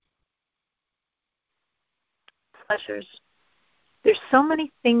pleasures. There's so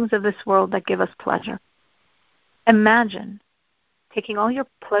many things of this world that give us pleasure. Imagine taking all your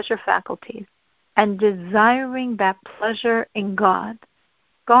pleasure faculties and desiring that pleasure in God.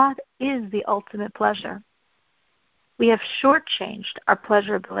 God is the ultimate pleasure. We have shortchanged our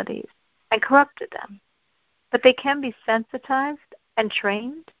pleasure abilities and corrupted them, but they can be sensitized and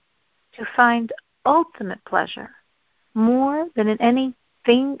trained to find ultimate pleasure, more than in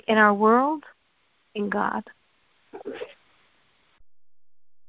anything in our world, in God.